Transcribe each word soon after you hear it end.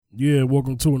Yeah,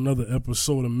 welcome to another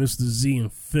episode of Mr. Z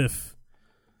and Fifth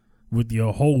with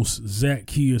your host,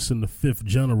 Zacchaeus and the Fifth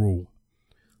General.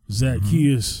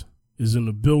 Zacchaeus is in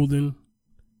the building.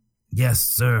 Yes,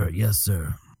 sir. Yes,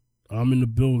 sir. I'm in the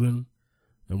building,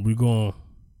 and we're going to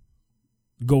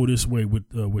go this way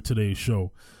with today's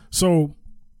show. So,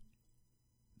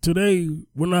 today,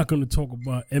 we're not going to talk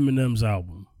about Eminem's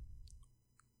album.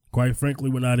 Quite frankly,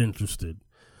 we're not interested.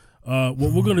 What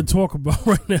we're going to talk about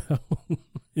right now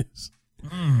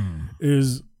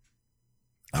is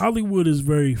Hollywood is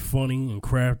very funny and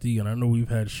crafty, and I know we've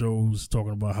had shows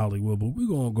talking about Hollywood, but we're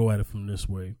going to go at it from this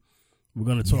way. We're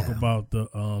going to talk about the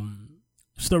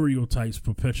stereotypes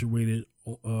perpetuated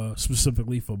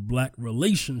specifically for black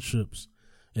relationships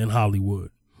in Hollywood.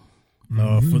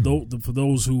 For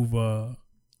those who've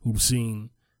seen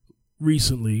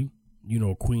recently, you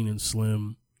know, Queen and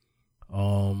Slim,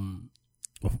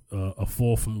 A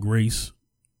Fall from Grace,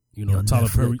 you know, Tyler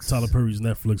Perry's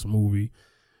Netflix movie.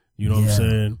 You know what I'm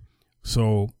saying?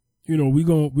 So, you know, we're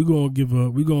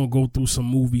gonna go through some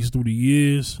movies through the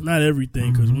years. Not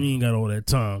everything, because we ain't got all that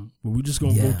time. But we're just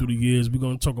gonna go through the years. We're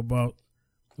gonna talk about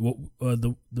what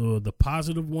the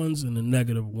positive ones and the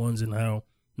negative ones, and how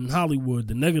in Hollywood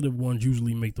the negative ones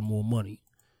usually make the more money.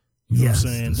 You know what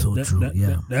I'm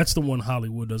saying? That's the one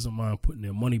Hollywood doesn't mind putting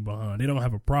their money behind. They don't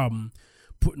have a problem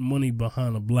putting money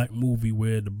behind a black movie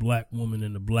where the black woman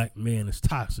and the black man is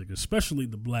toxic, especially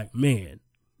the black man.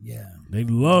 Yeah. They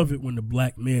love it when the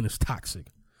black man is toxic.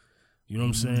 You know what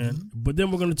I'm saying? But then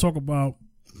we're going to talk about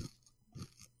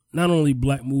not only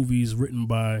black movies written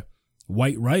by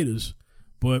white writers,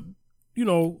 but, you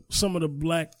know, some of the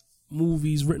black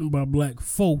movies written by black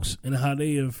folks and how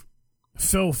they have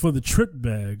fell for the trick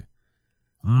bag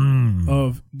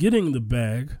of getting the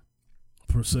bag,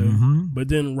 per se, but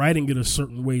then writing it a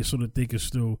certain way so that they can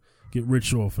still get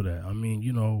rich off of that. I mean,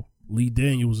 you know, Lee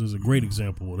Daniels is a great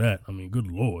example of that. I mean, good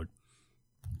Lord.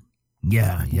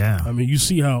 Yeah. I mean, you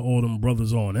see how all them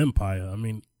brothers are on Empire. I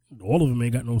mean, all of them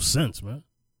ain't got no sense, man.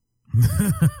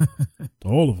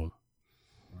 All of them.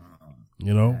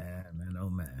 You know?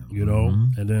 Man. You know?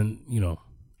 And then, you know,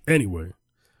 anyway.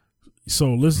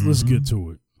 So let's get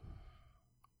to it.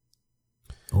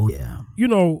 Oh, yeah. You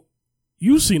know,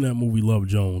 you've seen that movie Love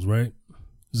Jones, right?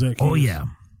 Zacchaeus? Oh, yeah.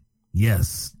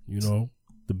 Yes. You know,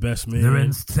 The Best Man.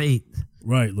 Lorenz Tate.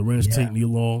 Right, Lorenz Tate, Neil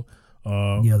Long.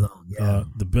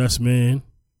 The Best Man.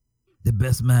 The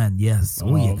Best Man, yes.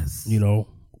 Oh, yes. You know,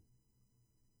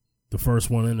 the first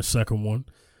one and the second one.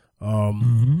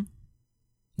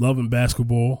 Love and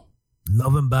Basketball.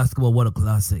 Love and Basketball, what a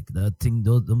classic. That thing,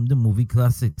 the movie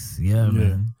classics. Yeah,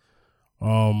 man.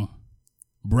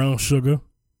 Brown Sugar.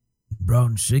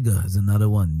 Brown Sugar is another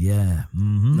one, yeah.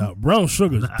 Now, Brown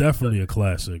Sugar is definitely a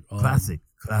classic. Classic.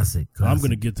 I'm going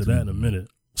to get to that in a minute.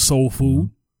 Soul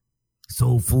Food.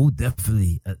 Soul Food,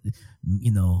 definitely.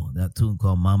 You know, that tune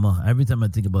called Mama. Every time I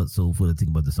think about Soul Food, I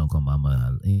think about the song called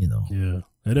Mama, you know. Yeah.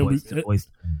 And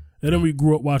then we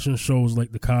grew up watching shows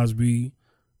like The Cosby,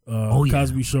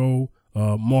 Cosby Show,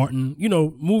 Martin. You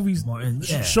know, movies,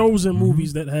 shows and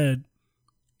movies that had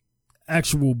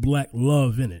actual black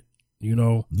love in it. You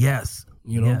know, yes,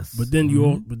 you know, yes. But then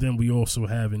we also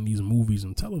have in these movies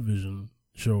and television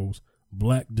shows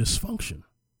black dysfunction.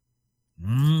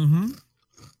 And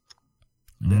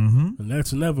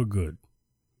that's never good.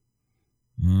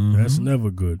 That's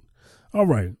never good. All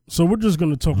right, so we're just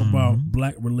gonna talk about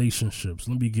black relationships.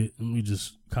 Let me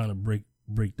just kind of break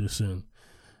this in.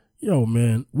 Yo,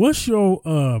 man, what's your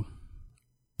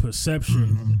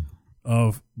perception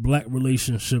of black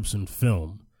relationships in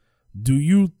film? Do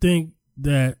you think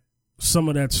that some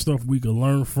of that stuff we could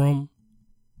learn from?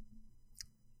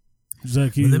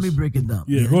 Zacchaeus? Well, let me break it down.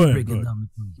 Yeah, go ahead.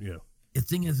 Yeah. The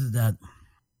thing is that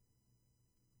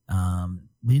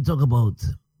when you talk about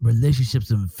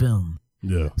relationships in film,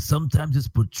 sometimes it's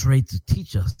portrayed to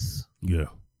teach us. Yeah.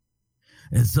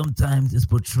 And sometimes it's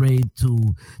portrayed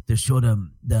to show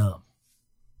them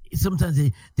sometimes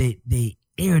they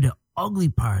air the ugly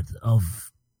part of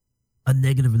a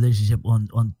negative relationship on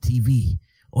TV,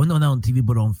 or no, not on TV,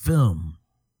 but on film,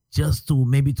 just to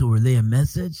relay a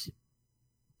message,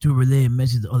 or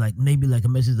like maybe like a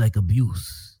message like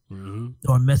abuse,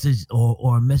 or a message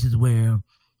or a message where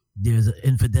there's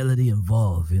infidelity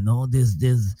involved. You know,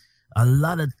 there's a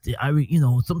lot of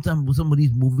sometimes with some of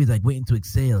these movies like Waiting to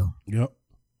Exhale. Yep.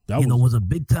 Was a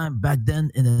big time back then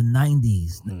in the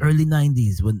 90s, the early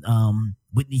 90s, when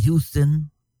Whitney Houston.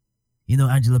 You know,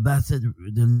 Angela Bassett,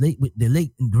 the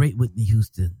late and great Whitney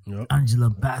Houston. Yep. Angela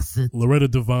Bassett. Loretta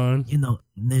Devine. You know,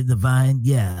 Devine,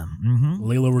 yeah.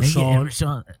 Layla Rashawn.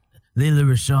 Layla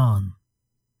Rashawn.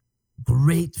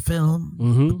 Great film.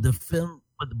 Mm-hmm. The film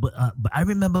but I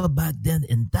remember back then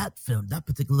in that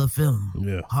particular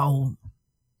film, how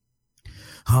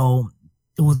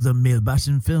it was a male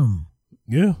bashing film.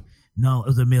 Yeah. No, it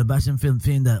was a male bashing film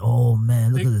that, oh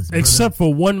man, look at this. Except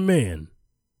for one man.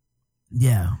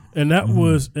 Yeah. And that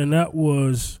was,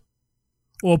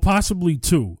 or possibly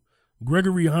two.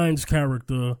 Gregory Hines'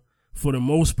 character, for the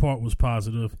most part, was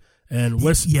positive. And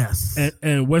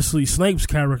and Wesley Snipes'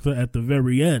 character at the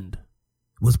very end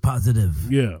was positive.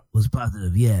 Yeah. Was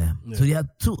positive, yeah. So you had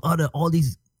all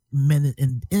these men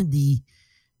in the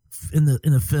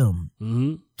film.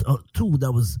 Mm-hmm. Two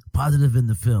that was positive in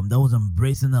the film, that was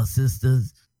embracing our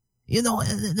sisters, and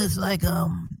it's like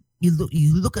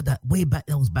you look at that way back,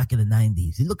 that was back in the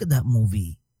 90s. You look at that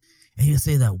movie and you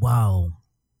say that, wow.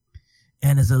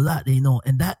 And there's a lot, but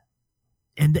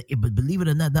believe it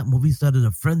or not, that movie started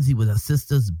a frenzy with our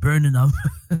sisters burning up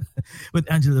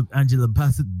with Angela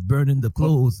Bassett burning the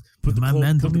clothes. Put the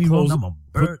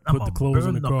clothes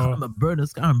in the car. I'm gonna burn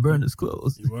this car and burn his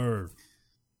clothes. Word.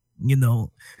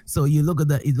 So you look at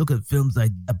films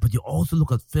like that, but you also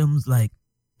look at films like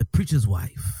The Preacher's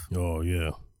Wife. Oh yeah.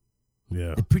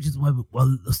 Yeah. The Preacher's Wife,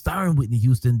 well, starring Whitney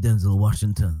Houston, Denzel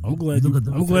Washington. I'm glad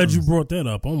you brought that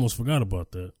up. I almost forgot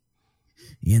about that.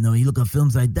 You look at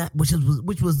films like that, which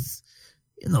was,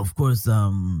 of course, I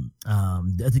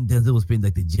think Denzel was playing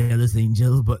like the jealous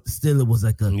angel, but still it was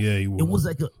like a, it was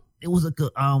like a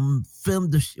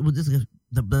film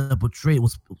that portrayed, it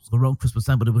was around Christmas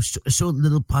time, but it showed a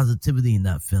little positivity in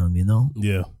that film,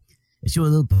 Yeah. It showed a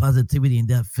little positivity in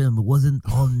that film. It wasn't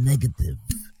all negative.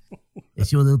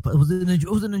 It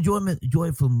was an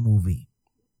joyful movie.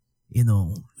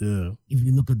 Yeah. If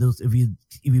you look at those, if you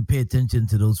pay attention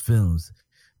to those films,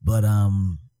 but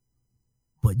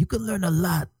you can learn a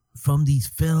lot from these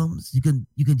films. You can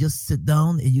just sit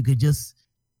down and you can just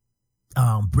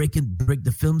break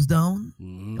the films down,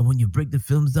 and when you break the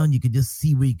films down, you can just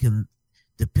see where you can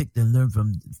depict and learn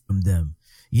from them.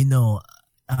 Not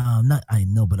I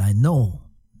know, but I know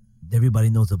everybody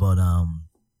knows about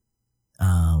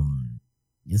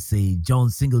you say John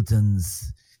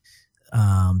Singleton's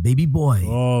Baby Boy.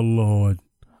 Oh Lord.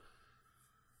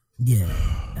 Yeah.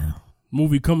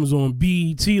 Movie comes on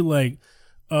BET like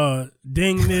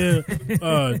dang near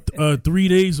 3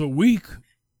 days a week.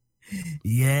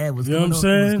 Yeah, it was you know what I'm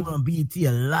saying? It was on BET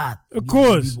a lot. Of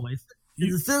course.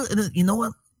 You know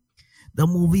what? The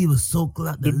movie was so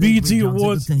close. The BET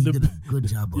Awards. He did a good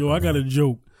job. I got a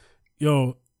joke.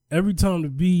 Every time the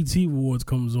BET Awards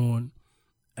comes on,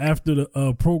 after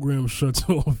the program shuts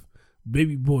off,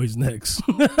 Baby Boy's next.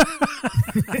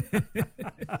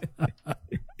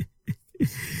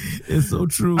 It's so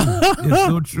true. It's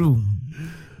so true.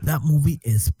 That movie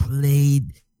is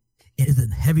played. It is in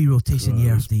heavy rotation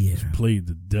year after year. It's played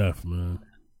to death, man.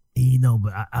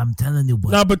 But I'm telling you.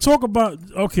 But talk about,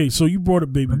 okay, so you brought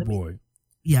up Baby Boy.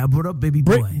 Yeah, I brought up Baby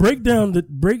Boy. Break down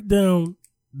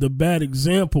the bad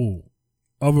example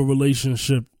of a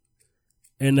relationship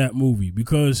in that movie,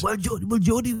 because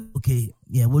Jody, okay,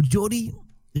 yeah, Jody,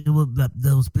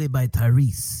 that was played by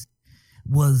Tyrese,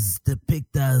 was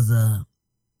depicted as the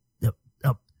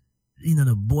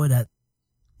boy that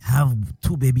have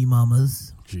two baby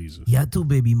mamas. Jesus, he had two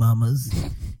baby mamas.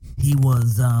 He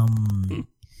was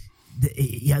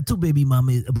he had two baby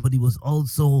mamas, but he was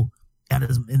also in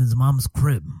his mom's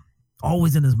crib,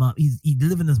 always in his mom. He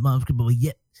lived in his mom's crib, but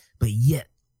yet.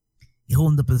 He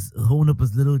holding up his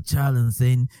little child and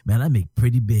saying, "Man, I make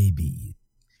pretty babies,"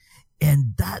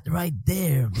 and that right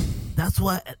there, that's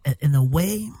why, in a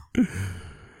way,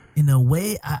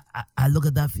 I look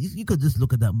at that. You could just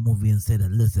look at that movie and say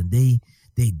that, listen, they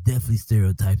definitely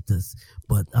stereotyped us,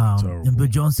 but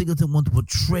John Singleton wanted to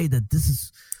portray that this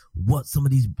is what some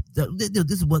of these,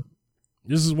 this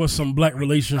is what some black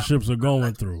relationships are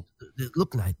going through. They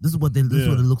look like this is what it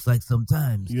looks like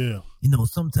sometimes. Yeah,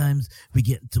 sometimes we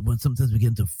get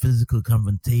into physical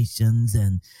confrontations,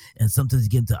 and sometimes you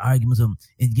get into arguments, and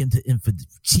you get into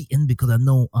cheating, because I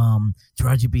know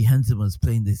Taraji P. Henson was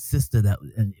playing the sister that,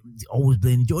 and always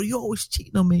blaming Jody. You always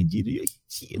cheating on me, Jody. You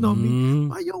cheating on me.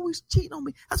 Why you always cheating on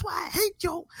me? That's why I hate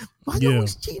you. Why you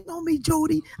always cheating on me,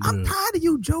 Jody? I'm tired of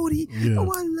you, Jody.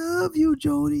 Oh, I love you,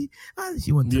 Jody.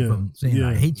 She went from saying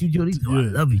I hate you, Jody, to I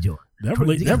love you, Jody.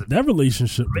 That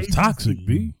relationship was toxic,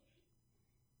 B.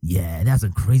 Yeah, that's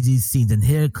some crazy scenes. And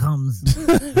here comes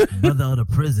brother out of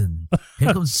prison.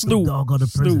 Here comes Snoop Dogg out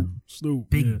of prison. Snoop.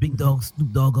 Big dog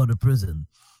Snoop Dogg out of prison.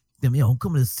 Them, I'm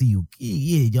coming to see you.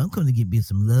 Yeah, I'm coming to get me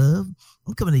some love.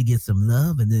 I'm coming to get some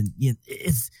love. And then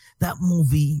it's that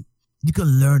movie. You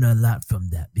can learn a lot from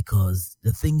that, because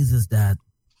the thing is that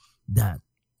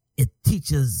it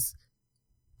teaches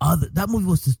that movie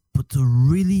was but to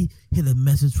really hit a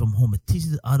message from home. It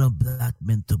teaches other black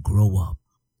men to grow up.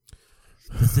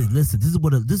 To say, listen, this is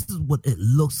what it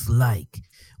looks like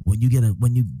when you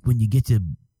get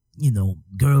your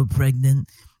girl pregnant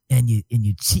and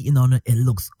you cheating on her. It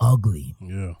looks ugly.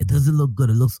 Yeah, it doesn't look good.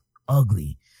 It looks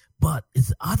ugly. But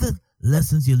it's other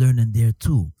lessons you learn in there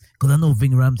too. Because I know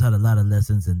Ving Rhames had a lot of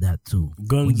lessons in that too.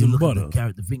 Guns when you and look butter.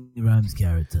 At the Ving Rhames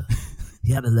character,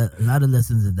 he had a lot of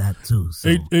lessons in that too.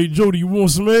 So. Hey, Jody, you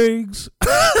want some eggs?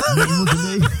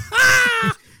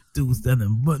 Dude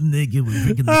standing butt naked with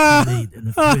drinking the Kool-Aid in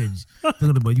the fridge.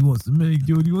 Talking about, you want some eggs,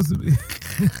 Jody? You want some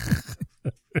eggs?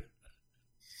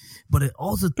 But it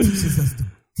also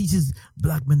teaches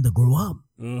black men to grow up.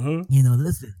 Uh-huh.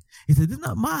 Listen. He said, "This is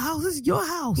not my house. This is your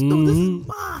house. No, this is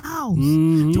my house."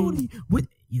 Jody,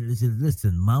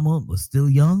 listen, Mama was still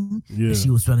young. Yeah. And she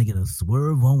was trying to get a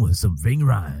swerve on with some Ving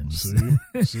Rhames.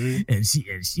 See? and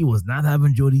she was not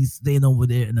having Jody staying over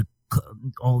there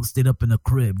all stayed up in the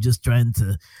crib, just trying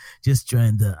to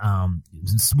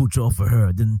smooch off for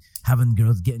her, then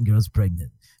getting girls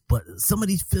pregnant. But some of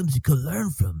these films you could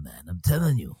learn from, man. I'm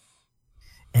telling you.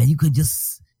 And you could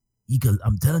just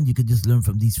learn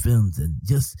from these films, and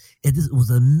it was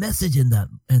a message in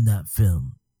that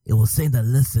film. It was saying that,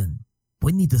 listen,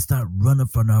 we need to start running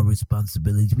from our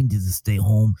responsibilities. We need to stay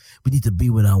home. We need to be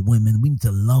with our women. We need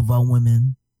to love our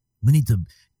women. We need to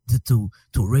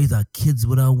raise our kids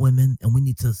with our women, and we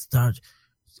need to start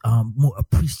more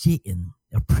appreciating,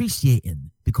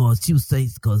 because she was saying,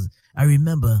 because I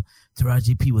remember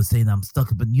Taraji P was saying, "I'm stuck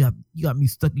up, and you got me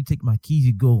stuck. You take my keys,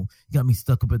 you go. You got me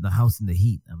stuck up in the house in the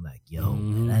heat." I'm like, yo,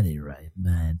 man, that ain't right,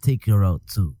 man. Take her out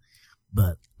too.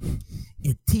 But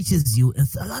it teaches you, and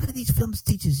a lot of these films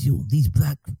teaches you, these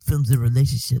black films in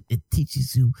relationship, it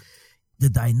teaches you the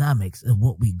dynamics of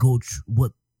what we go through,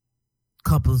 what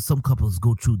some couples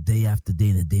go through day after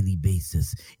day on a daily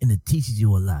basis, and it teaches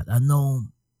you a lot. I know,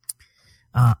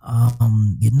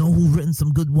 you know who written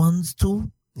some good ones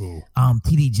too?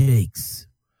 T.D. Jakes.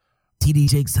 T.D.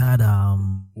 Jakes had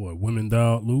Women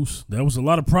Dialed Loose. There was a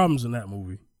lot of problems in that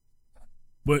movie.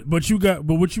 But what you got?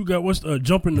 What's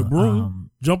Jump in the Broom?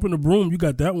 Jump in the Broom. You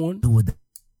got that one.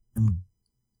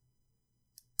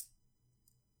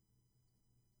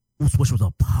 Which was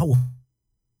a power.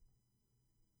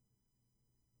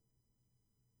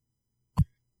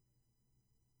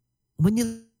 When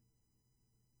you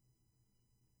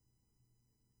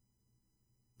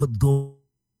but go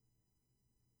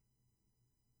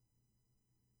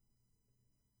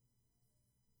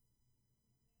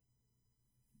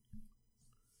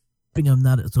I'm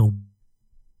not so.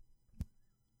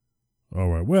 All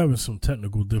right, we're having some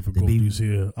technical difficulties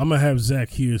here. I'm gonna have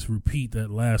Zacchaeus repeat that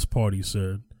last part he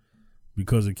said,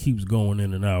 because it keeps going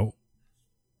in and out.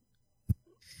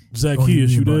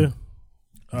 Zacchaeus, you there?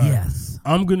 Yes.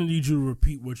 Right. I'm gonna need you to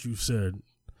repeat what you said,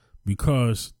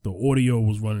 because the audio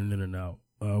was running in and out.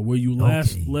 Where you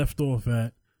last left off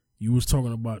at, you was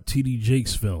talking about T.D.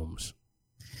 Jakes films.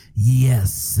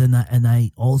 Yes, and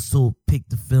I also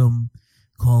picked the film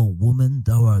called Women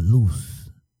Dialed Loose,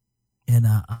 and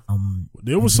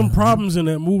there was some problems in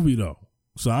that movie though,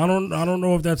 so I don't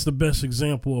know if that's the best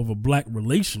example of a black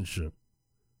relationship.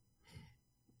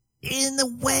 In a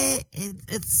way, it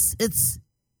is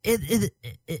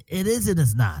and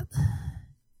it's not.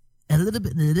 A little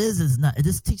bit, it is and it's not. It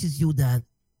just teaches you that.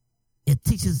 It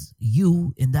teaches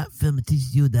you in that film. It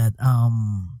teaches you that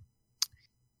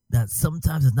that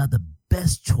sometimes it's not the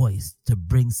best choice to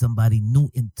bring somebody new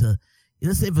into.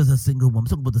 Let's say if it's a single woman, I'm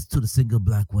talking about the single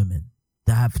black women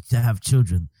that have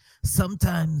children.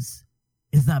 Sometimes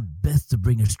it's not best to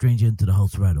bring a stranger into the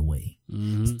house right away.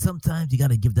 Mm-hmm. Sometimes you got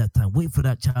to give that time. Wait for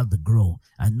that child to grow.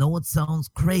 I know it sounds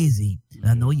crazy, and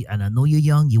I know you're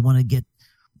young. You want to get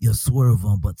your swerve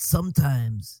on, but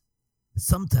sometimes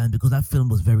because that film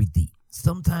was very deep.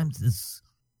 Sometimes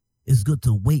it's good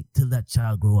to wait till that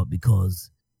child grow up,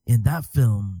 because in that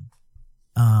film,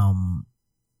 the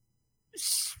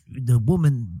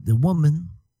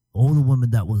older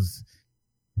woman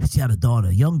she had a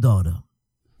young daughter,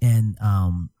 and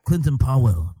Clinton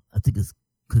Powell, I think it's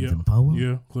Clinton Powell.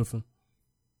 Yeah, Clifton.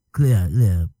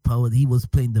 Yeah, Powell. He was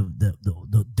playing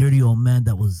the dirty old man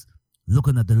that was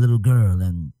looking at the little girl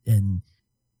and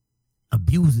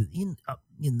abusing,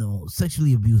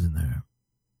 sexually abusing her,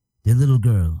 the little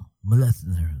girl,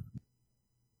 molesting her,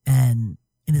 and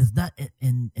it's not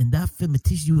in that film. It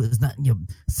teaches you it's not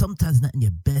sometimes not in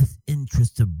your best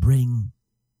interest to bring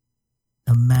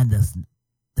a man that's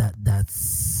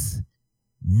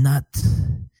not.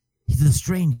 He's a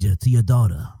stranger to your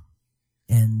daughter,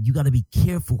 and you got to be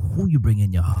careful who you bring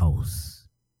in your house.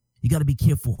 You got to be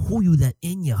careful who you let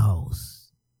in your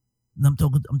house, And I'm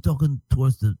talking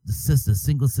towards the sisters,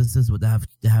 single sisters that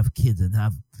have kids and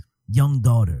have young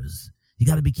daughters. You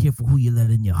got to be careful who you let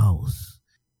in your house.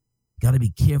 You got to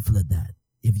be careful of that.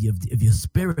 If your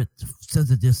spirit says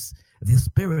that if your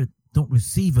spirit don't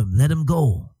receive him, let him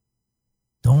go.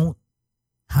 Don't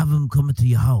have him come into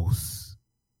your house.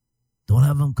 Don't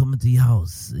have him come into your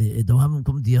house. Don't have him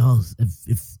come into your house.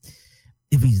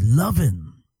 If he's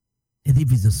loving, and if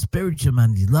he's a spiritual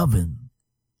man, he's loving,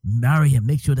 marry him.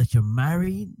 Make sure that you're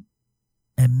married,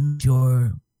 and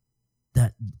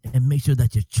make sure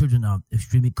that your children are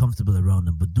extremely comfortable around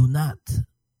them. But do not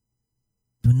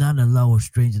allow a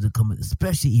stranger to come in,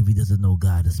 especially if he doesn't know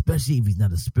God, especially if he's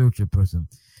not a spiritual person.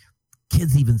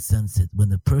 Kids even sense it. When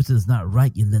the person is not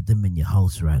right, you let them in your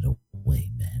house right away,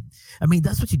 man. I mean,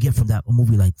 that's what you get from a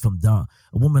movie like Thou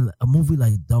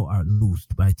Art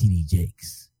Loosed by T.D.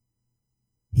 Jakes.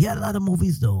 He had a lot of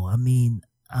movies though. I mean,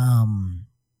 and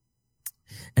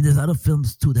there's other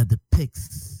films too that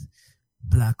depicts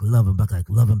black love and like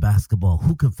Love and Basketball.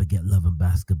 Who can forget Love and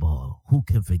Basketball? Who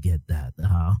can forget that?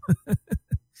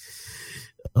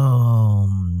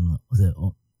 Was it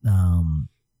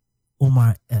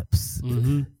Omar Epps?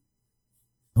 Mm-hmm.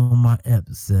 Omar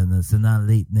Epps and Sanaa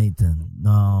Lathan Nathan.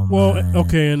 Man.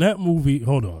 Okay, in that movie,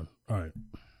 hold on. All right.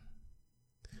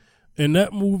 In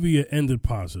that movie, it ended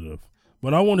positive.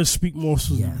 But I want to speak more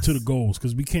to the goals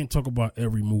because we can't talk about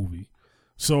every movie.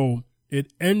 So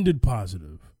it ended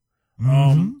positive.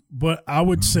 Mm-hmm. But I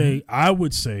would say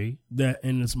that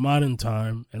in its modern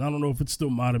time, and I don't know if it's still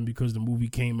modern because the movie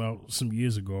came out some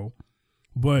years ago,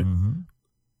 but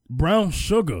Brown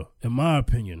Sugar, in my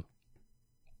opinion,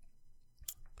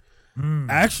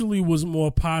 actually was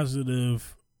more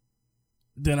positive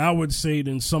than I would say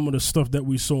than some of the stuff that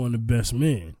we saw in The Best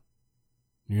Man.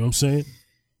 You know what I'm saying?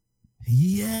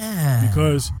 Yeah.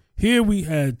 Because here we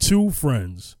had two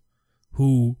friends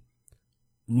who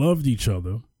loved each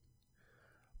other,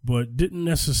 but didn't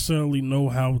necessarily know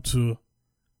how to.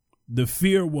 The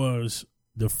fear was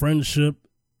the friendship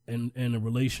and the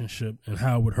relationship and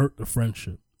how it would hurt the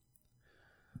friendship.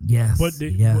 Yes. But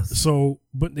they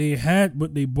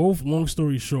both, long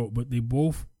story short, but they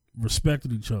both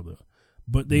respected each other.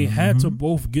 But they had to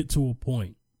both get to a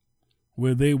point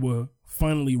where they were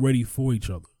finally ready for each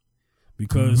other.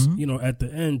 Because, at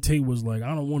the end, Tay was like,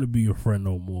 I don't want to be your friend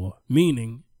no more.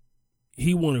 Meaning,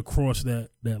 he wanted to cross that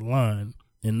line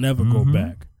and never go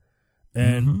back.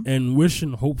 And wish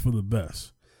and hope for the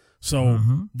best. So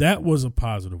that was a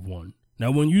positive one. Now,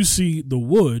 when you see The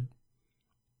Wood,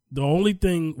 the only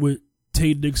thing with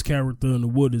Taye Diggs' character in The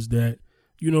Wood is that,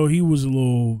 he was a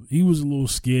little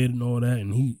scared and all that,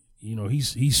 and he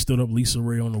stood up Lisa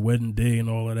Ray on the wedding day and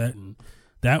all of that, and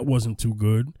that wasn't too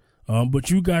good.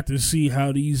 But you got to see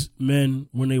how these men,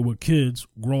 when they were kids,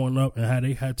 growing up, and how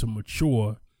they had to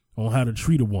mature on how to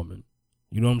treat a woman.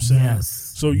 You know what I'm saying?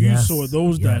 Yes. So you saw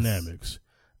those dynamics.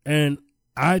 And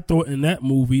I thought in that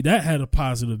movie, that had a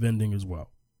positive ending as well.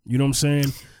 You know what I'm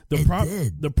saying?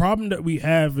 The problem that we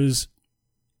have is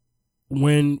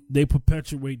when they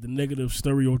perpetuate the negative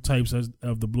stereotypes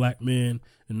of the black man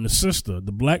and the sister.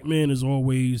 The black man is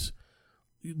always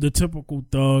the typical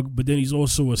thug, but then he's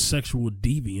also a sexual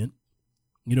deviant.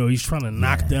 He's trying to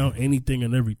knock down anything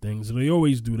and everything. So they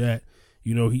always do that.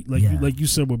 Like you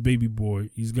said with Baby Boy,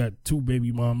 he's got 2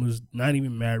 baby mamas, not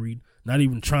even married, not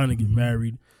even trying to get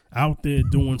married, out there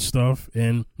doing stuff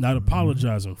and not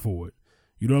apologizing for it.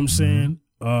 You know what I'm saying?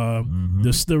 The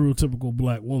stereotypical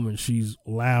black woman, she's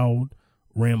loud,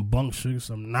 rambunctious,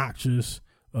 obnoxious,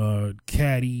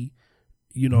 catty,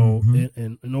 and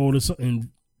all this, and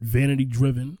vanity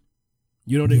driven.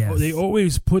 They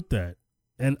always put that.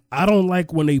 And I don't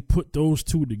like when they put those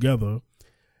two together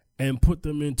and put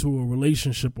them into a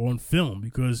relationship on film,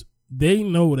 because they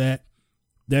know that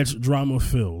that's drama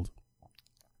filled.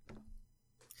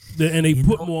 And they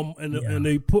put more and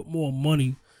they put more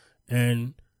money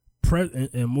and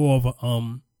more of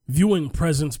a viewing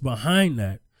presence behind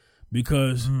that,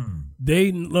 because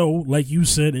they know, like you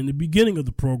said in the beginning of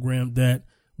the program, that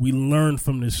we learn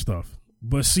from this stuff.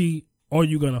 But see, are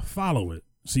you gonna follow it?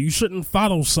 So you shouldn't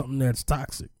follow something that's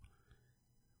toxic.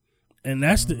 And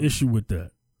that's the issue with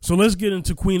that. So let's get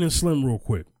into Queen and Slim real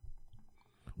quick,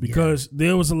 because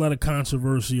there was a lot of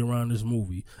controversy around this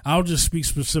movie. I'll just speak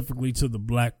specifically to the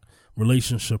black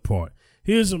relationship part.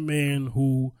 Here's a man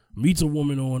who meets a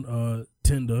woman on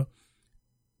Tinder.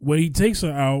 When he takes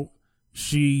her out,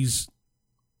 she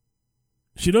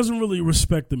doesn't really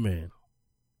respect the man.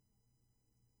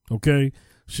 Okay?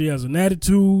 She has an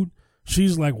attitude.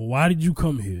 She's like, well, why did you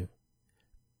come here?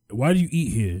 Why do you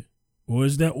eat here? Or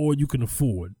is that all you can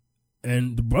afford?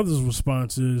 And the brother's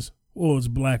response is, well, it's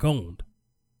black owned.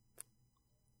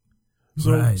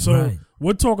 So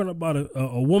we're talking about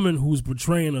a woman who's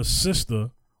betraying a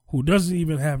sister who doesn't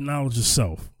even have knowledge of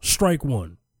self. Strike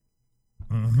one.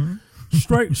 Mm-hmm.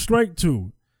 Strike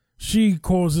two. She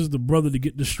causes the brother to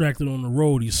get distracted on the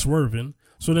road. He's swerving.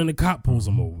 So then the cop pulls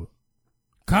him over.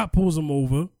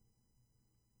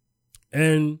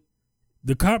 And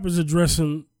the cop is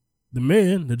addressing the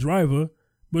man, the driver,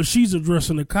 but she's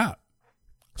addressing the cop.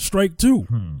 Strike two.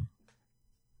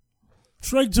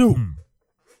 Strike two.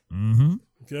 Mm-hmm.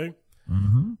 Okay?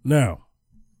 Mm-hmm. Now,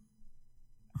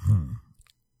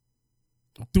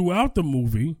 throughout the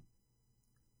movie,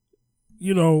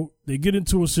 you know, they get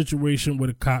into a situation where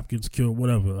the cop gets killed,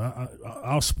 whatever.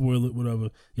 I'll spoil it, whatever.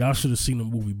 Y'all should have seen the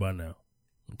movie by now.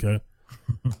 Okay?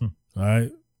 All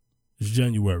right? It's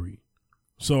January.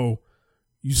 So,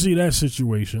 you see that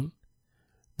situation.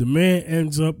 The man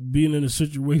ends up being in a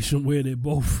situation where they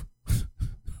both,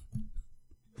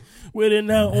 where they're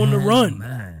now on the run.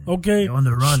 Man. Okay? They're on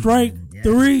the run. Strike Yeah.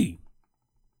 3.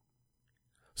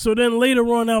 So then later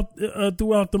on out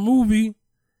throughout the movie,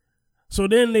 so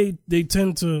then they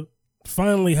tend to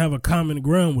finally have a common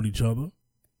ground with each other.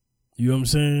 You know what I'm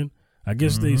saying? I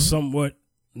guess they somewhat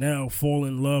now fall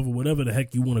in love or whatever the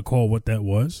heck you want to call what that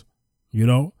was, you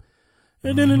know?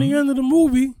 And then in the end of the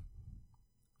movie,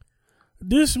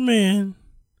 this man,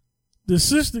 the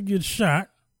sister gets shot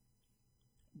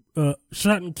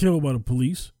and killed by the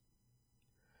police.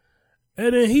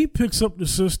 And then he picks up the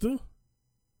sister,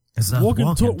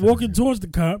 walking towards the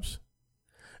cops,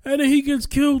 and then he gets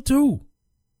killed too.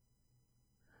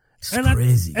 It's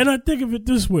crazy. And I think of it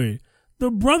this way: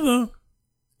 the brother,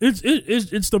 it's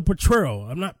the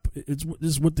portrayal.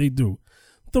 It's what they do.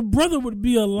 The brother would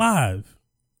be alive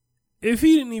if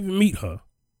he didn't even meet her.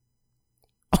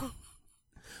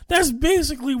 That's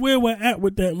basically where we're at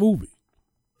with that movie.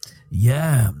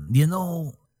 Yeah, you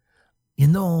know.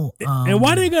 And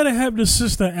why they gotta have the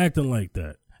sister acting like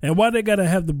that? And why they gotta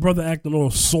have the brother acting all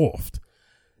soft?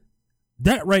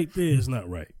 That right there is not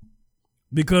right.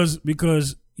 Because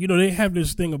you know they have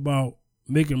this thing about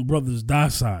making brothers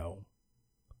docile.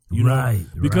 You know?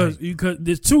 Because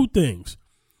there's two things.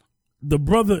 The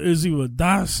brother is either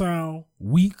docile,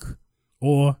 weak,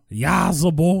 or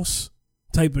Yaza boss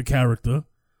type of character,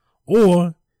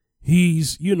 or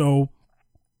he's, you know,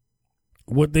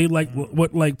 what they like,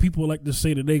 what like people like to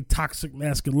say today, toxic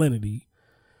masculinity,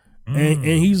 and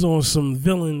he's on some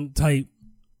villain type,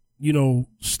 you know,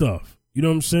 stuff. You know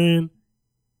what I'm saying?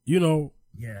 You know,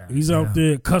 he's out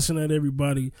there cussing at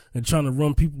everybody and trying to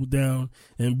run people down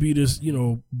and be this, you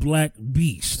know, black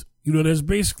beast. You know, that's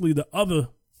basically the other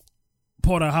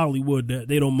part of Hollywood that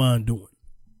they don't mind doing.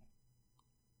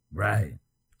 Right.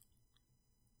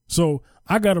 So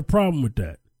I got a problem with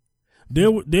that.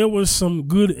 There was some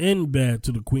good and bad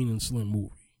to the Queen and Slim movie.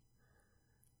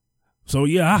 So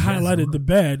yeah, I highlighted the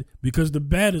bad because the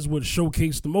bad is what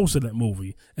showcased the most of that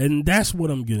movie, and that's what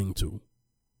I'm getting to.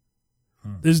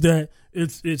 Is that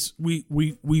it's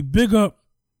we big up,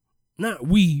 not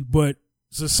we, but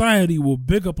society will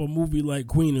big up a movie like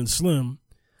Queen and Slim,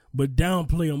 but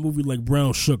downplay a movie like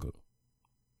Brown Sugar.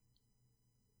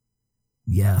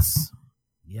 Yes.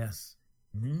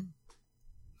 Mm-hmm.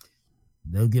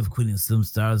 They'll give Queen and Slim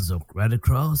stars right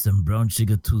across and Brown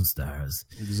Sugar 2 stars.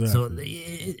 Exactly. So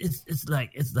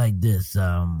it's like this.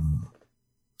 That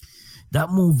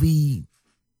movie,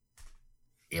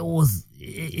 it was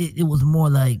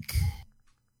more like,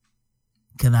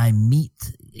 can I meet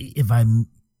he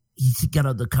got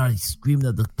out of the car, he screamed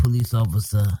at the police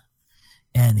officer,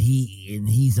 and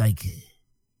he's like,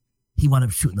 he wound up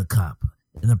shooting the cop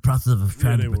in the process of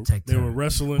trying to protect her. They were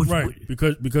wrestling,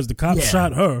 because the cop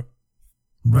shot her.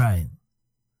 Right.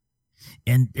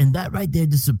 And that right there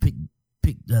just to pick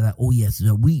that, oh yes,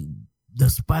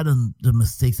 despite the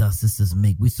mistakes our sisters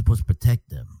make, we're supposed to protect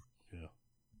them.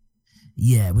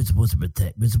 Yeah, we're supposed to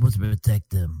protect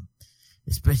them,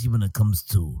 especially when it comes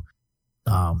to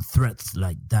threats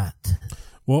like that.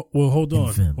 Well, hold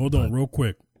on, real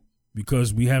quick,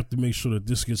 because we have to make sure that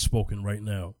this gets spoken right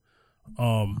now.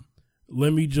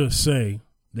 Let me just say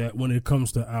that when it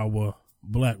comes to our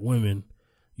black women,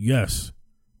 yes,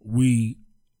 we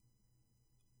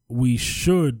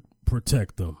should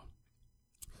protect them.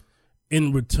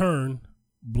 In return,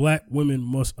 black women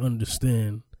must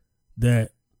understand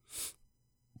that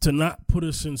to not put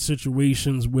us in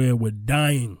situations where we're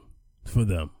dying for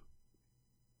them.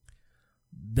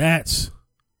 That's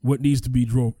what needs to be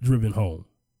driven home.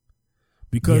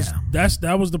 Because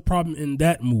that was the problem in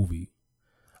that movie.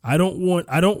 I don't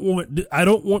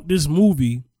want this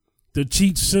movie to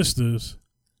teach sisters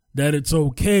that it's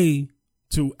okay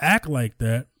to act like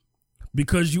that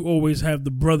because you always have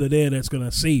the brother there that's going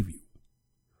to save you.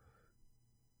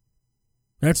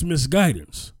 That's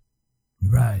misguidance.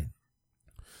 Right.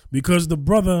 Because the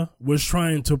brother was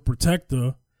trying to protect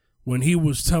her when he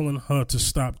was telling her to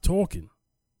stop talking.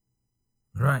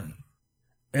 Right.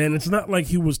 And it's not like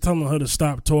he was telling her to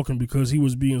stop talking because he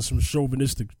was being some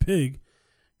chauvinistic pig.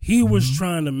 He was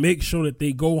trying to make sure that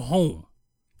they go home.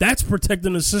 That's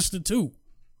protecting the sister too.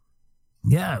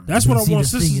 Yeah. That's what I want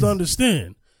sisters to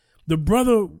understand. The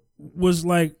brother was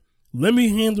like, let me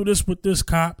handle this with this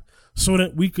cop so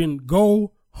that we can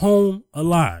go home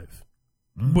alive.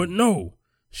 But no,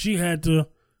 she had to,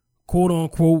 quote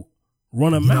unquote,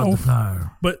 run a mouth.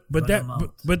 But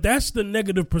that's the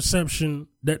negative perception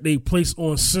that they place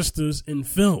on sisters in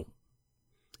film.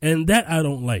 And that I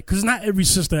don't like. Because not every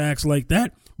sister acts like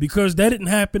that. Because that didn't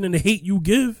happen in The Hate U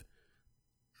Give.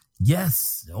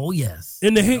 Yes. Oh, yes.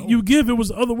 In The Hate U Give, it was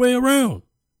the other way around.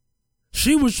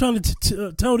 She was trying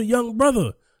to tell the young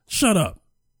brother, shut up.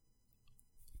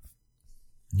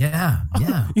 Yeah,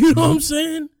 yeah. You know what I'm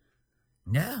saying?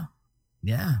 Yeah,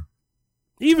 yeah.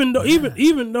 Even though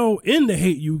in The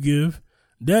Hate U Give,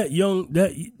 that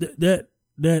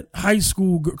high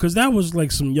school girl, because that was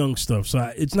like some young stuff.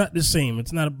 So it's not the same.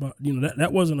 It's not about,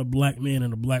 that wasn't a black man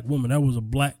and a black woman. That was a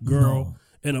black girl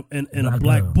and a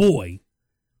black boy.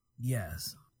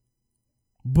 Yes.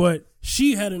 But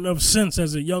she had enough sense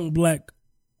as a young black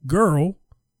girl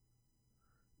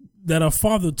that her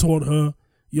father taught her,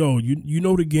 yo, you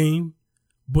know the game,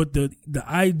 but the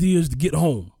idea is to get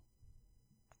home.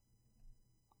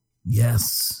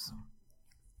 Yes.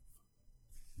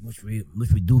 Which we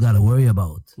do got to worry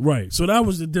about. Right. So that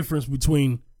was the difference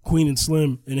between Queen and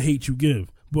Slim and Hate U Give.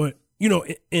 But,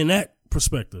 in that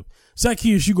perspective,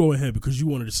 Zacchaeus, you go ahead because you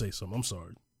wanted to say something. I'm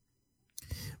sorry.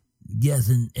 Yes,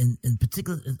 in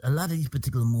particular, a lot of these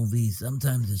particular movies,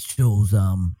 sometimes it shows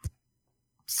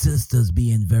sisters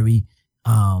being very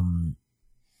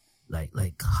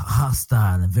like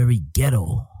hostile and very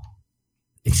ghetto,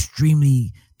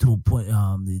 extremely to a point.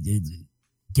 The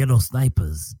ghetto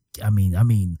snipers. I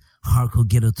mean, hardcore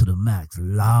ghetto to the max.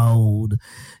 Loud,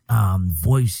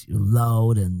 voice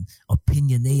loud and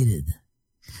opinionated.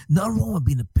 Nothing wrong with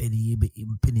being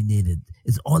opinionated.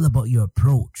 It's all about your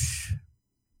approach.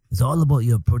 It's all about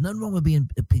your approach. Nothing wrong with being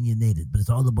opinionated, but it's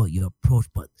all about your approach.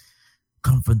 But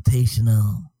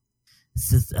confrontational. It's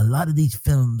just a lot of these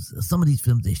films, some of these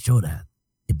films, they show that.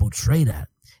 They portray that.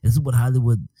 This is what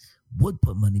Hollywood would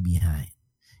put money behind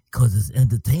because it's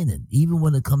entertaining. Even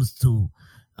when it comes to,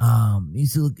 you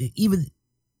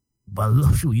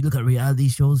look at reality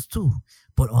shows too.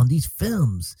 But on these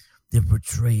films, they're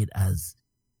portrayed as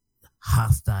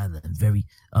hostile and very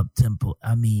up-tempo.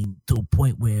 I mean, to a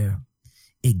point where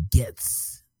it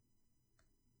gets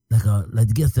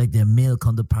like their male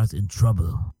counterparts in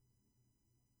trouble.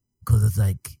 Because it's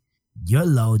like, you're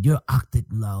loud, you're acting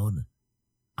loud.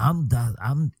 I'm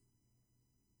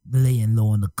laying low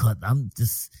on the cut. I'm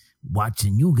just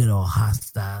watching you get all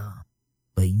hostile.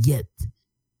 But yet,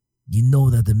 you know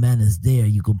that the man is there.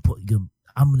 You're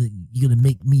gonna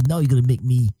make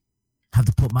me have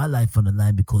to put my life on the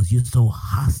line because you're so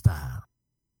hostile.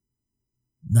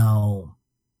 Now,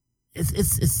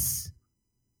 it's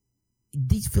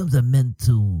these films are meant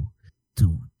to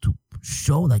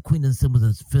show, like Queen and Slim was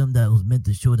a film that was meant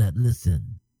to show that,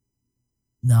 listen,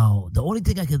 now the only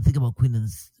thing I can think about Queen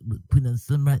and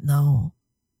Slim right now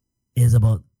is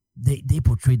about they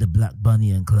portrayed the Black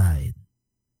Bonnie and Clyde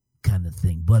kind of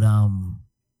thing. But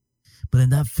in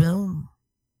that film,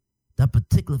 that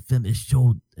particular film, it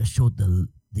showed the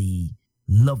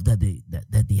love that they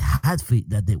had for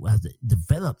that they was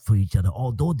developed for each other,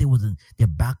 although their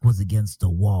back was against the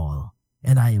wall.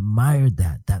 And I admired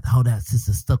that how that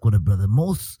sister stuck with her brother.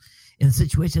 Most in a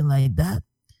situation like that,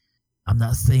 I'm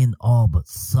not saying all, but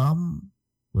some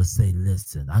will say,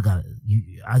 listen, I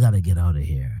gotta get out of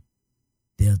here.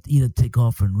 They'll either take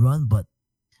off and run,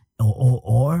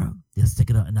 or they'll stick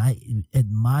it out. And I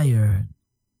admire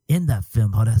in that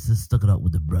film how that sister stuck it out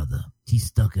with the brother. She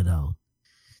stuck it out.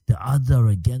 The odds are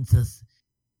against us.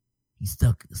 She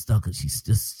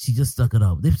just stuck it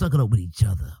out. They stuck it out with each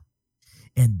other.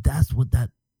 And that's what that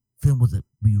film was.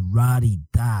 We rowdy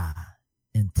die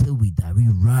until we die. We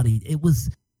rowdy. It was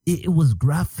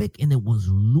graphic and it was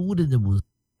lewd and it was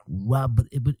raw, but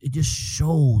it just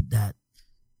showed that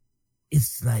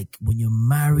it's like when you're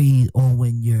married or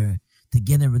when you're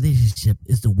together in a relationship,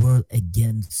 it's the world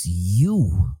against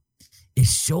you. It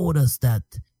showed us that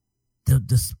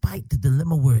despite the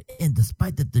dilemma we're in,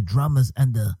 despite the dramas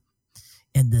and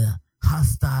the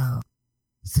hostile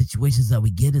situations that we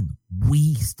get in,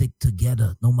 we stick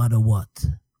together no matter what.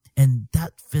 And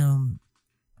that film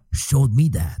showed me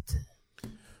that.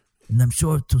 And I'm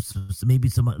sure to maybe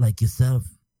someone like yourself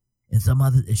And some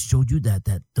other it showed you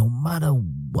that no matter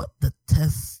what the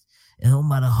test and no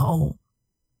matter how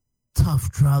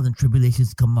tough trials and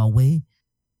tribulations come our way,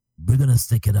 we're gonna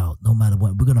stick it out no matter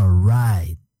what. We're gonna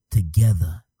ride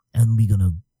together, and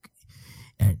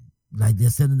and like they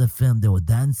said in the film, they were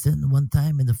dancing one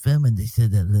time in the film, and they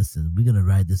said that, listen, we're gonna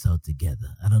ride this out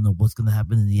together. I don't know what's gonna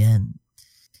happen in the end,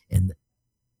 and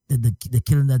the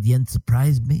killing at the end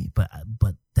surprised me, but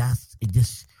it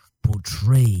just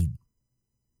portrayed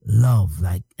love,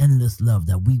 like endless love,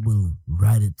 that we will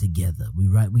ride it together.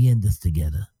 We end this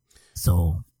together.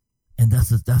 So, and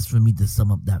that's for me to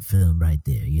sum up that film right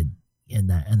there.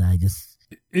 And I just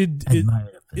admire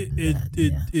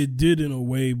it did in a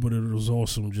way, but it was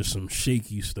also just some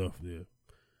shaky stuff there.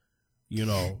 You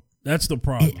know, that's the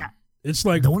problem. It's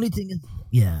like the only thing is,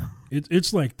 yeah,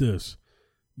 it's like this.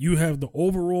 You have the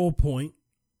overall point.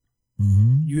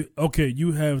 Mm-hmm.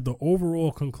 You have the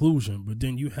overall conclusion, but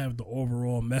then you have the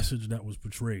overall message that was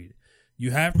portrayed.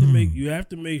 You have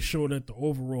to make sure that the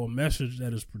overall message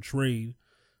that is portrayed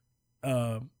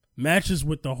matches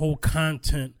with the whole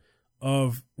content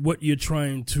of what you're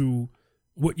trying.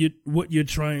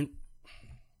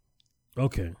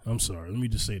 Okay, I'm sorry. Let me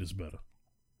just say this better.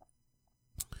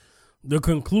 The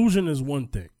conclusion is one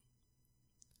thing.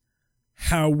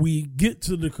 How we get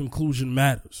to the conclusion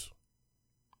matters.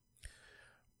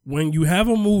 When you have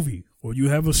a movie or you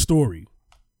have a story,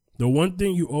 the one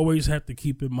thing you always have to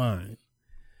keep in mind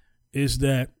is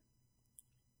that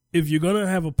if you're going to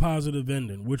have a positive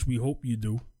ending, which we hope you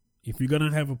do, if you're going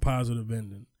to have a positive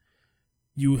ending,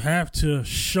 you have to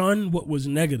shun what was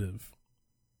negative.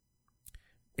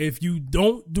 If you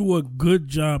don't do a good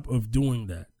job of doing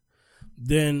that,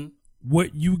 then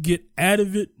what you get out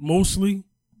of it mostly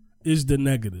is the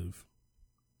negative,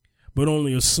 but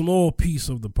only a small piece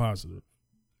of the positive.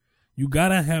 You got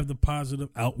to have the positive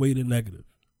outweigh the negative.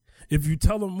 If you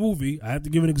tell a movie, I have to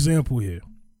give an example here.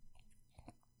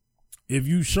 If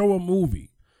you show a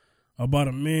movie about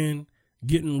a man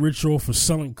getting rich off of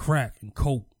selling crack and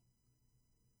coke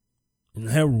and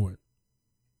heroin,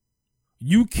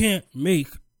 you can't make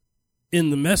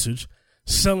in the message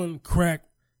selling crack,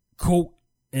 coke,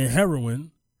 and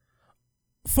heroin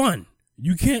fun.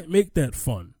 You can't make that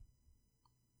fun.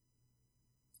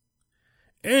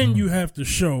 And you have to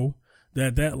show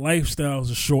that lifestyle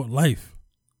is a short life.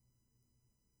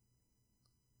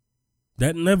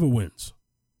 That never wins.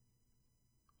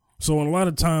 So a lot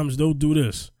of times they'll do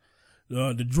this.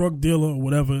 The drug dealer or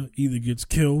whatever either gets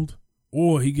killed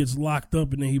or he gets locked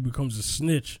up and then he becomes a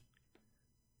snitch.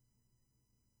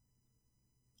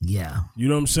 Yeah. You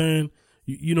know what I'm saying?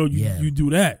 You do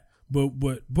that.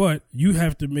 But you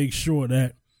have to make sure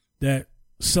that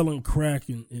selling crack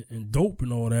and dope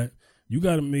and all that, you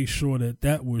got to make sure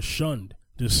that was shunned,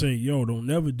 to say, yo, don't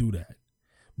never do that.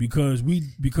 Because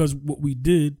what we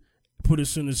did put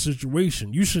us in a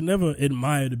situation. You should never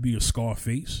admire to be a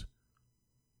Scarface.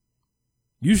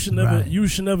 You should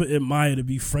never admire to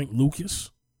be Frank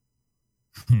Lucas.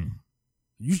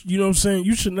 You know what I'm saying?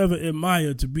 You should never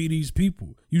admire to be these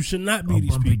people. You should not be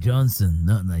these Bumpy people. Johnson,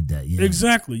 nothing like that. Yeah.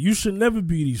 Exactly. You should never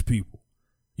be these people.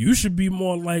 You should be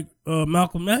more like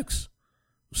Malcolm X,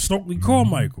 Stokely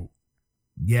Carmichael.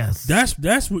 Yes,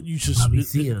 that's what you should.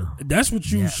 That's what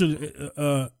you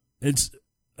should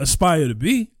aspire to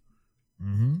be.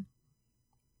 Mm-hmm.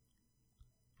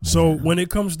 So when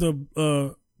it comes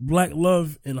to black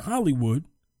love in Hollywood,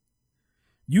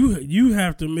 you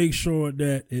have to make sure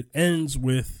that it ends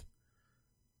with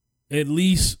at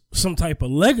least some type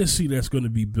of legacy that's going to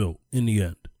be built in the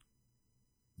end.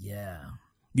 Yeah.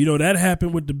 You know, that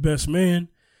happened with The Best Man.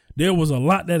 There was a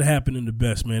lot that happened in The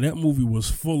Best Man. That movie was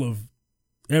full of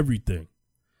everything.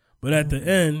 But at the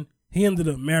end, he ended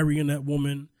up marrying that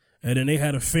woman, and then they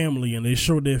had a family, and they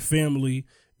showed their family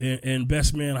in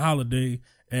Best Man Holiday,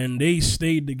 and they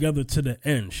stayed together to the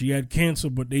end. She had cancer,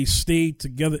 but they stayed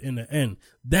together in the end.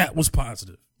 That was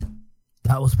positive.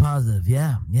 That was positive.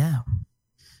 Yeah.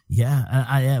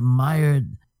 I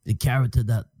admired the character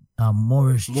that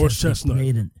Morris Chestnut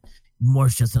played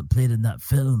in that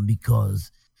film,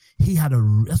 because he had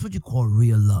that's what you call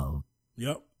real love.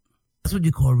 Yep. That's what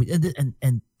you call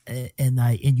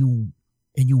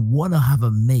and you want to have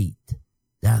a mate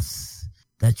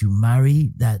that you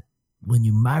marry, that when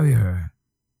you marry her,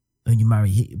 when you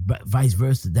marry vice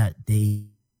versa, that they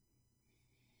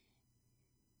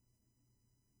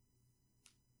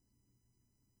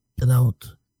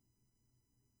out.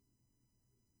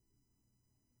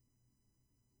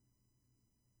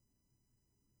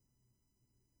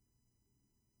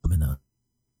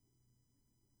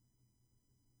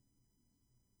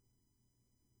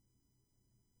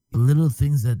 Little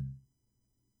things that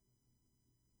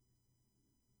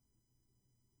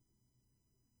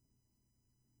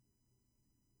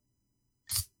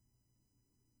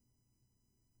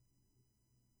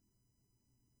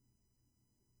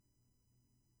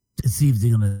see if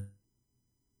they're gonna.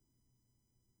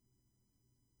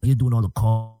 You're doing all the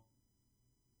calling.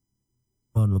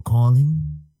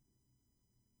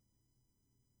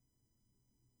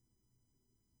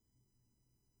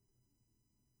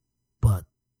 But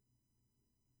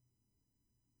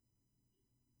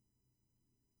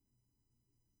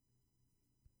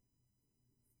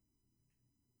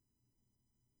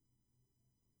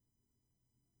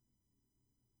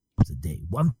today,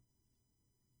 one.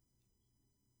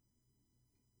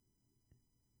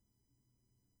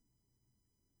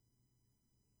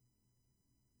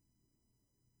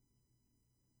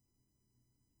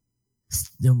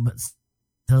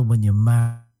 Tell when you're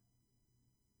married.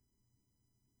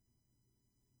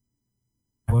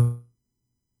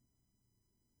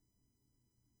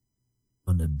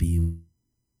 Gonna be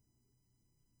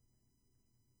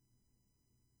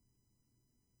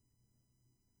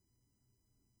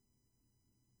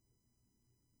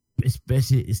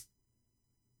especially it's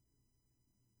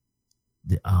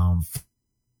the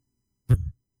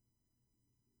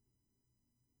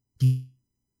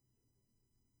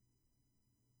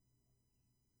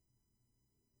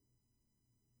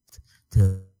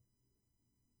to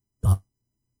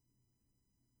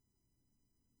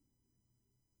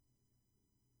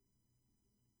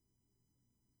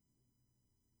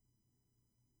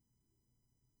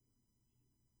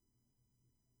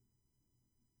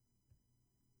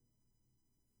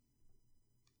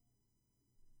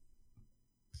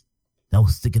that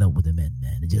was sticking up with the men,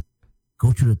 man. And just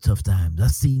go through the tough times.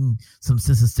 I've seen some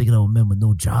sisters sticking up with men with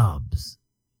no jobs.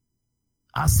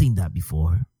 I've seen that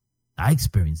before. I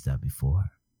experienced that before.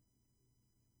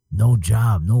 No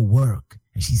job, no work,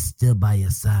 and she's still by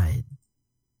your side.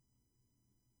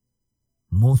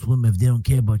 Most women, if they don't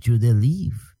care about you, they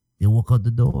leave. They walk out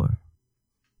the door.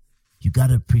 You got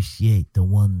to appreciate the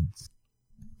ones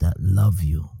that love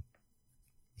you.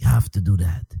 You have to do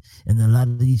that. And a lot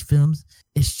of these films,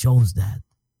 it shows that.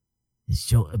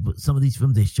 Some of these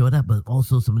films, they show that, but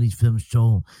also some of these films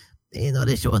show,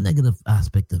 they show a negative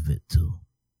aspect of it too.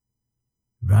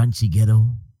 Ranchi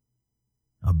ghetto.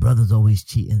 Our brothers always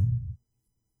cheating.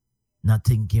 Not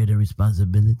taking care of their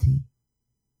responsibility.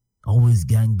 Always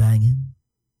gang banging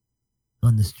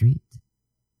on the street.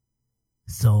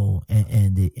 So,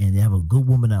 and they have a good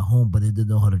woman at home, but they don't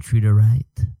know how to treat her right.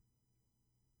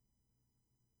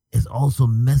 It's also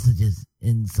messages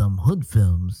in some hood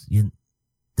films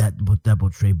that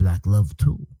portray black love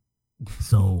too.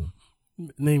 So,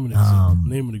 name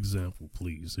an example,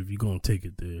 please, if you're gonna take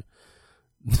it there.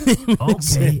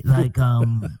 Okay, like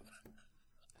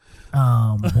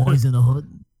Boys in the Hood.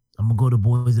 I'm gonna go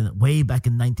to way back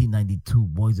in 1992.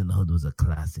 Boys in the Hood was a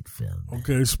classic film. Man.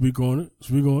 Okay, speak on it.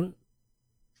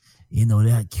 They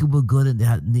had Cuba Gooding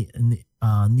and they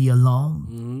had Nia Long.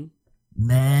 Mm-hmm.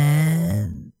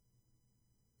 Man,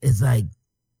 it's like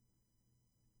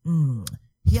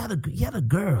he had a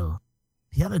girl.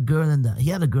 He had a girl in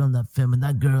that film, and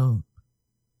that girl,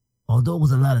 although it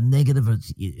was a lot of negative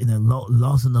in the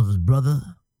losing of his brother,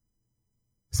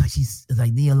 it's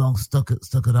like Nia Long stuck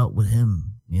it out with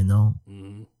him,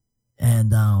 Mm-hmm.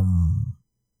 And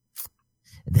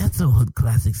that's some hood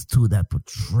classics too that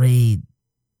portrayed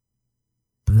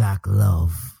black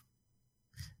love.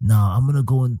 Now I'm gonna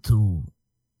go into,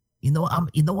 you know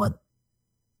what?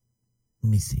 Let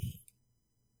me see.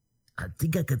 I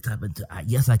think I can tap into.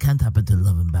 Yes, I can tap into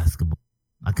Love and Basketball.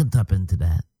 I can tap into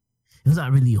that. It was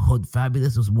not really hood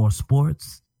fabulous. It was more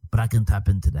sports, but I can tap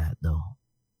into that though.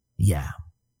 Yeah,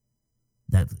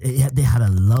 they had a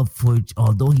love for each.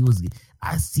 Although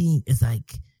it's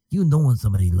like when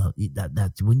somebody love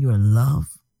that when you're in love,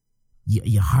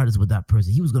 your heart is with that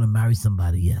person. He was gonna marry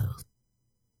somebody else.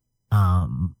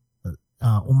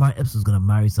 Omar Epps was gonna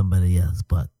marry somebody else,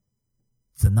 but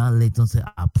Sanaa Lathan said,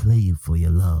 "I'll play you for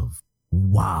your love."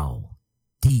 Wow,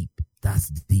 deep. That's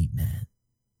deep, man.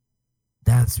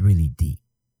 That's really deep.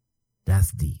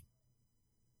 That's deep.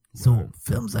 Right. So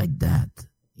films like that,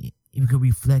 you can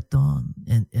reflect on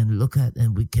and look at,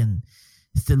 and we can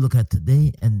still look at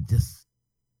today and just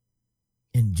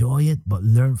enjoy it, but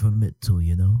learn from it too,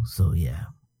 So yeah,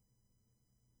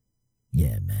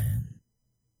 man.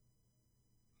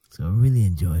 So I really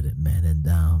enjoyed it, man, and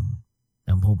I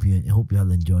hope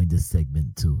y'all enjoyed this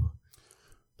segment too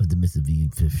of the Mr. V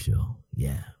and Fifth Show.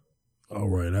 Yeah. All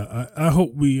right. I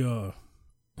hope we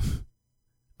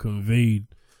conveyed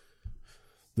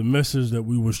the message that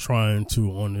we was trying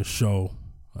to on this show.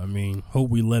 I mean, hope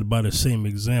we led by the same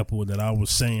example that I was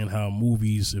saying, how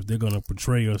movies, if they're going to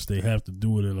portray us, they have to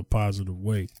do it in a positive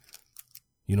way.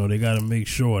 They got to make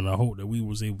sure, and I hope that we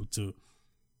was able to,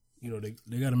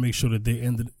 they got to make sure that they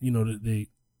ended, that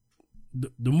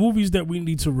the movies that we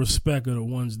need to respect are the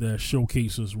ones that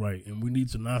showcase us right, and we need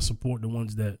to not support the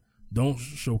ones that don't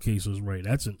showcase us right.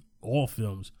 That's in all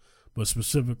films, but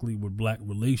specifically with black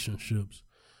relationships,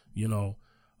 you know,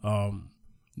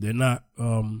 they're not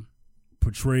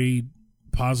portrayed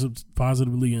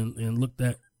positively and looked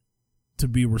at to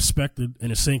be respected in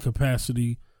the same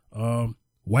capacity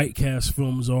white cast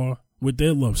films are with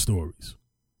their love stories.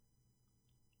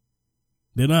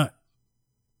 They're not.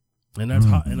 And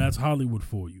that's Hollywood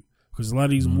for you, because a lot of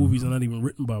these movies are not even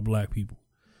written by black people,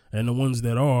 and the ones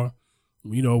that are,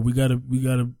 you know, we gotta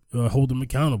hold them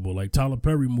accountable. Like Tyler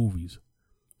Perry movies.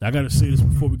 I gotta say this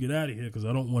before we get out of here, because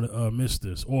I don't want to miss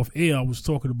this. Off air, I was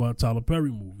talking about Tyler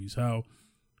Perry movies. How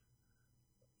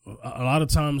a lot of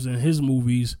times in his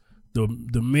movies, the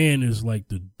man is like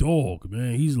the dog.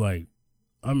 Man, he's like,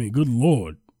 I mean, good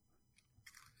Lord.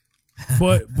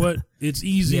 But it's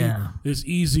easy. Yeah. It's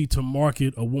easy to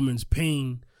market a woman's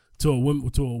pain to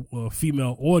a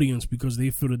female audience because they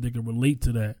feel that they can relate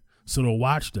to that, so they'll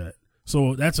watch that.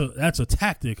 So that's a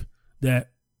tactic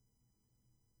that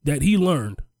he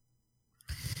learned.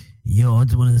 Yo, I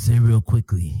just wanted to say real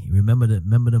quickly. Remember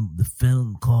the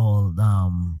film called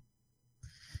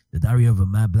The Diary of a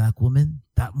Mad Black Woman?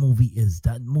 That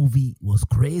movie was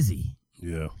crazy.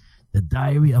 Yeah. The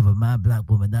Diary of a Mad Black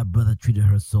Woman. That brother treated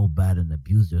her so bad and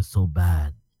abused her so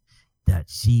bad that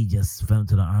she just fell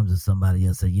into the arms of somebody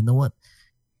else. And you know what?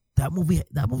 That movie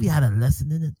had a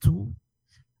lesson in it too,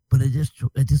 but it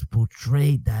just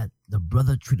portrayed that the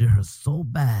brother treated her so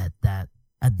bad that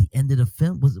at the end of the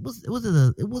film it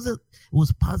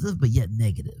was positive but yet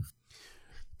negative.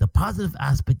 The positive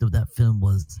aspect of that film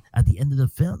was at the end of the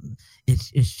film, it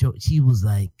showed she was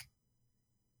like,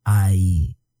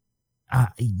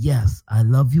 yes, I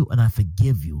love you and I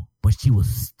forgive you, but she was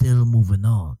still moving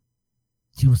on.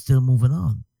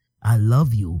 I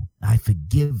love you, I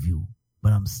forgive you,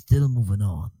 but I'm still moving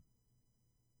on.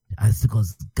 It's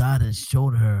because God has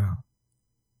showed her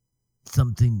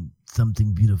something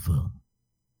beautiful.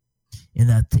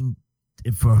 And I think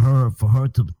for her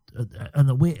to, and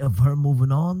the way of her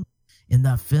moving on in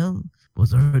that film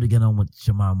was for her to get on with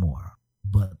Shamar Moore.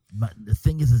 But the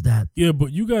thing is that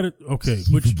but you got it. Okay,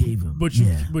 she forgave him. But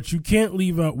you can't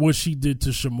leave out what she did to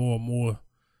Shamar Moore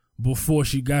before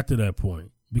she got to that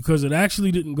point, because it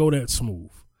actually didn't go that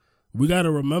smooth. We got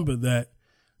to remember that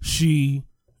she,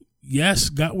 yes,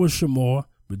 got with Shamar,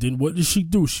 but then what did she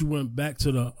do? She went back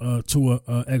to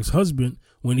her ex-husband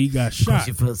when he got shot.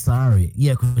 She felt sorry.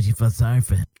 Yeah, because she felt sorry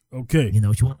for him. Okay, you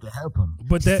know, she wanted to help him,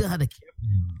 but she still had to care for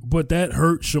him. But that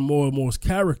hurt Shamar Moore's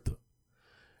character.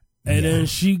 And then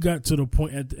she got to the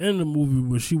point at the end of the movie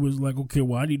where she was like, okay,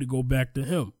 well, I need to go back to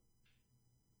him.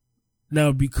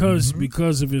 Now, because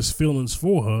of his feelings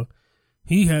for her,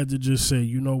 he had to just say,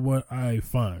 you know what, all right,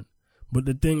 fine. But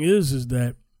the thing is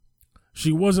that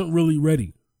she wasn't really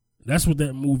ready. That's what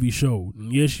that movie showed.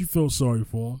 And yeah, she felt sorry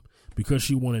for him because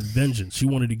she wanted vengeance. She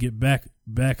wanted to get back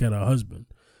at her husband.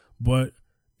 But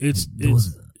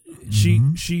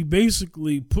she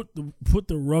basically put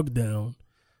the rug down.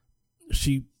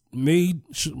 She made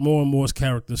more and more's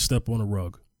character step on a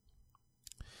rug.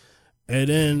 And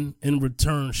then, in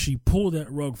return, she pulled that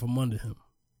rug from under him.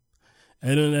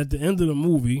 And then at the end of the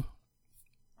movie,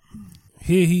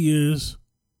 here he is.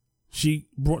 She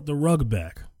brought the rug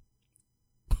back.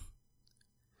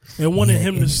 And wanted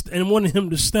him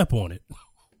to step on it.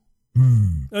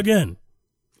 Again.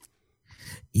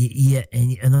 Yeah,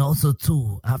 and also,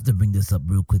 too, I have to bring this up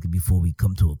real quickly before we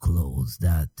come to a close,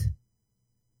 that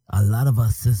a lot of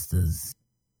our sisters,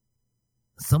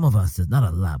 some of our sisters, not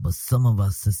a lot, but some of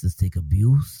our sisters take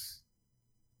abuse,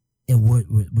 and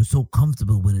we're so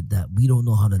comfortable with it that we don't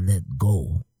know how to let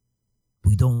go.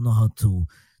 We don't know how to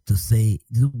say,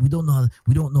 we don't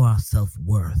know our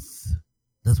self-worth.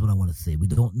 That's what I want to say. We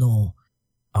don't know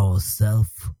our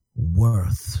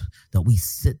self-worth, that we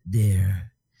sit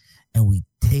there and we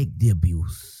take the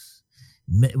abuse,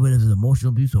 whether it's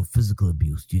emotional abuse or physical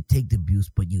abuse. You take the abuse,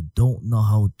 but you don't know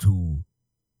how to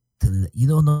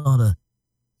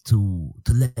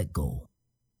let go.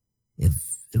 If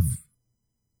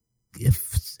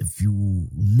you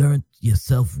learn your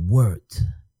self-worth,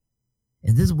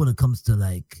 and this is when it comes to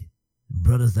like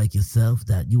brothers like yourself,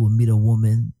 that you will meet a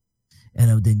woman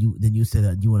and then you say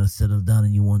that you want to settle down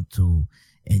and you want to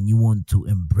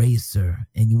embrace her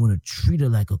and you want to treat her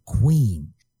like a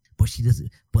queen, but she doesn't.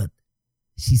 But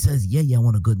she says, yeah, I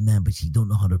want a good man, but she don't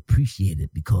know how to appreciate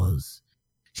it because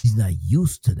she's not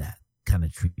used to that kind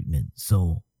of treatment.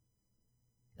 So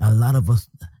a lot of us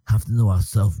have to know our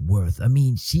self-worth. I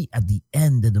mean, she, at the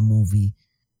end of the movie,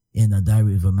 in A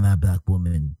Diary of a Mad Black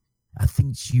Woman, I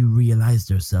think she realized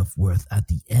her self-worth at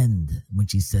the end when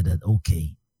she said that,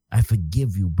 okay, I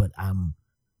forgive you, but I'm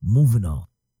moving on.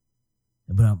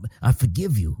 But I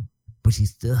forgive you, but she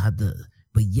still had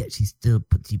but yet she still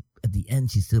at the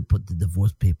end, she still put the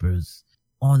divorce papers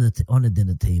on the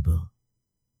dinner table,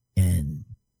 and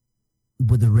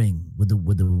with the ring, with the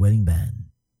wedding band.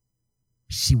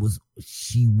 She was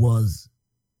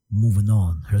moving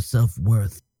on. Her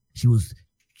self-worth. She was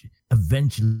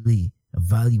eventually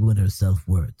valuing her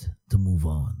self-worth to move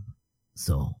on.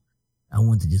 So I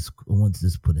want to just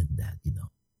put in that,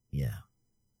 Yeah.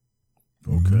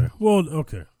 Okay. Mm-hmm. Well,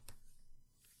 okay.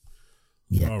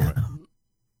 Yeah. All right.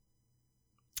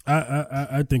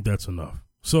 I think that's enough.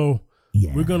 So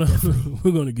yeah, we're gonna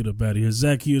get up out of here.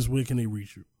 Zacchaeus, where can they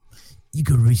reach you? You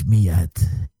can reach me at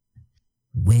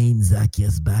Wayne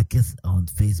Zacchaeus Backus on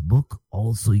Facebook.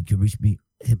 Also, you can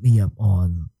hit me up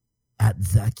on at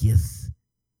Zacchaeus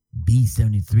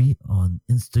B73 on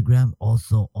Instagram.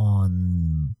 Also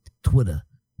on Twitter,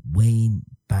 Wayne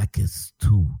Backus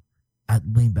 2 at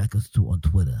Wayne Backus 2 on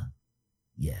Twitter.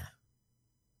 Yeah.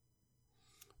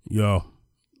 Yo,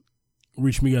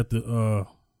 reach me at the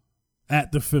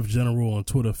Fifth General on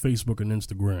Twitter, Facebook, and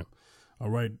Instagram. All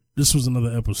right. This was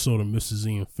another episode of Mr.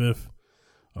 Z and Fifth.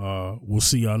 We'll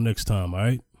see y'all next time, all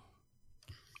right?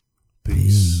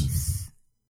 Peace.